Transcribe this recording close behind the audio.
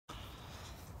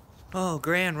Oh,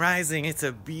 Grand Rising, it's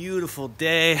a beautiful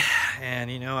day. And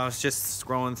I was just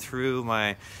scrolling through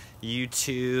my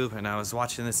YouTube and I was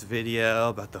watching this video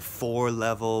about the 4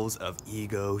 levels of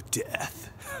ego death.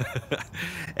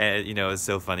 And it's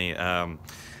so funny.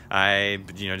 I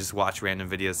just watch random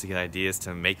videos to get ideas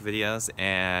to make videos,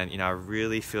 and I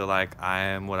really feel like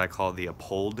I'm what I call the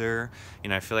upholder.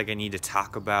 I feel like I need to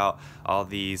talk about all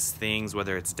these things,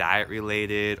 whether it's diet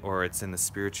related or it's in the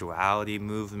spirituality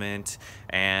movement,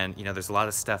 and there's a lot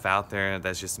of stuff out there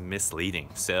that's just misleading.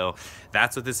 So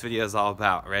that's what this video is all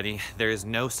about. Ready? There is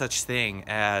no such thing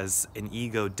as an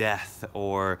ego death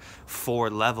or 4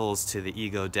 levels to the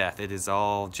ego death. It is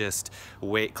all just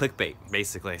clickbait,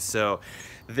 basically. So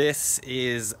this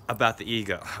is about the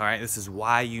ego, all right? This is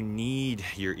why you need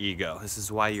your ego. This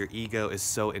is why your ego is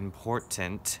so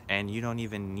important, and you don't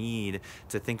even need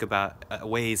to think about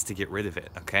ways to get rid of it,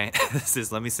 okay?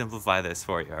 Let me simplify this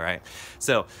for you, all right?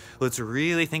 So let's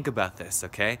really think about this,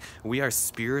 okay? We are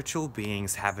spiritual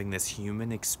beings having this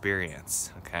human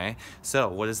experience, okay? So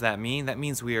what does that mean? That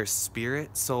means we are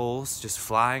spirit souls just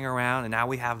flying around, and now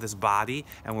we have this body,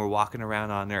 and we're walking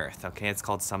around on earth, okay? It's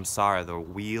called samsara, the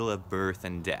wheel of birth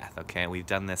and death, okay? We've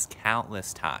done this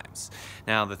countless times.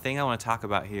 Now, the thing I want to talk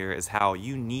about here is how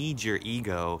you need your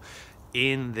ego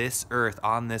in this earth,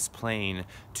 on this plane,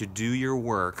 to do your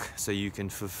work so you can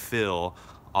fulfill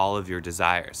all of your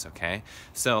desires, okay?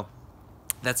 So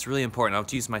that's really important.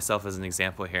 I'll use myself as an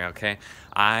example here, okay?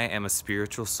 I am a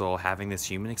spiritual soul having this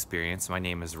human experience. My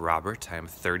name is Robert. I am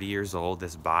 30 years old.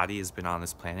 This body has been on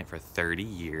this planet for 30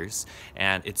 years.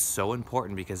 And it's so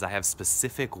important because I have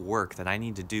specific work that I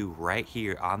need to do right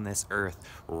here on this earth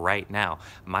right now.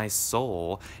 My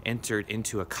soul entered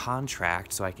into a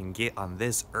contract so I can get on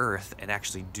this earth and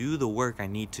actually do the work I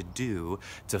need to do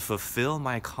to fulfill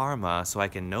my karma so I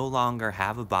can no longer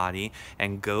have a body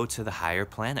and go to the higher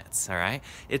planets, all right?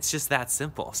 It's just that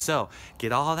simple. So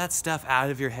get all that stuff out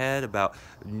of your head about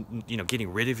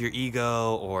getting rid of your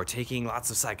ego or taking lots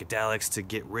of psychedelics to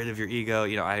get rid of your ego.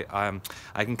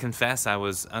 I can confess I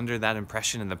was under that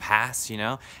impression in the past,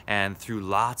 and through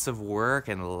lots of work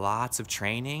and lots of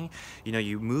training,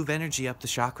 you move energy up the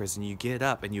chakras and you get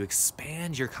up and you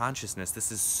expand your consciousness.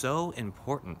 This is so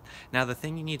important. Now, the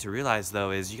thing you need to realize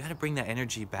though is you got to bring that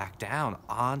energy back down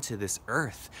onto this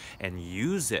earth and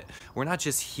use it. We're not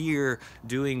just here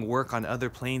doing work on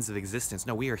other planes of existence.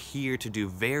 No, we are here to do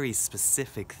very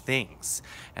specific things.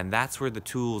 And that's where the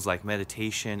tools like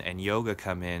meditation and yoga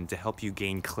come in to help you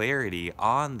gain clarity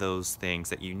on those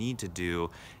things that you need to do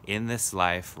in this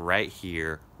life right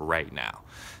here, right now.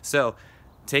 So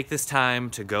take this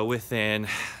time to go within,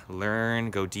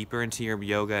 learn, go deeper into your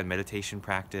yoga and meditation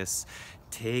practice.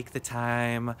 Take the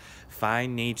time,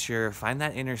 find nature, find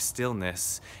that inner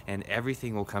stillness, and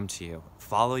everything will come to you.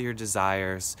 Follow your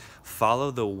desires,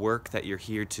 follow the work that you're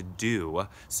here to do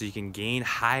so you can gain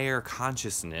higher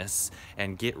consciousness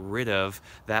and get rid of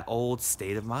that old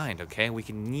state of mind, okay? We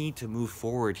need to move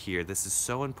forward here. This is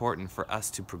so important for us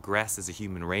to progress as a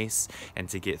human race and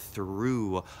to get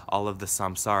through all of the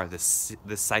samsara, this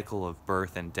cycle of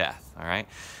birth and death, all right?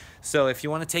 So if you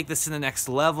want to take this to the next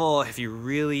level, if you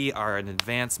really are an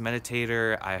advanced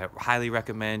meditator, I highly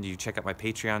recommend you check out my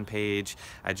Patreon page.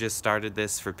 I just started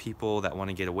this for people that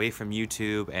want to get away from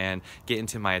YouTube and get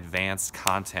into my advanced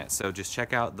content. So just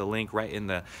check out the link right in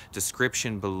the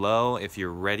description below if you're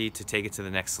ready to take it to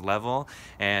the next level.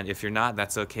 And if you're not,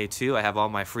 that's okay too. I have all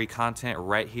my free content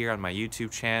right here on my YouTube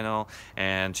channel.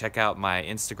 And check out my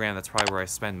Instagram. That's probably where I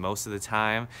spend most of the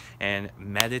time. And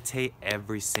meditate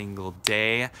every single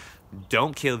day.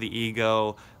 Don't kill the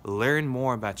ego. Learn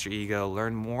more about your ego.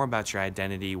 Learn more about your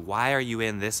identity. Why are you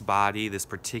in this body, this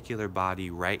particular body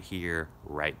right here,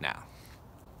 right now?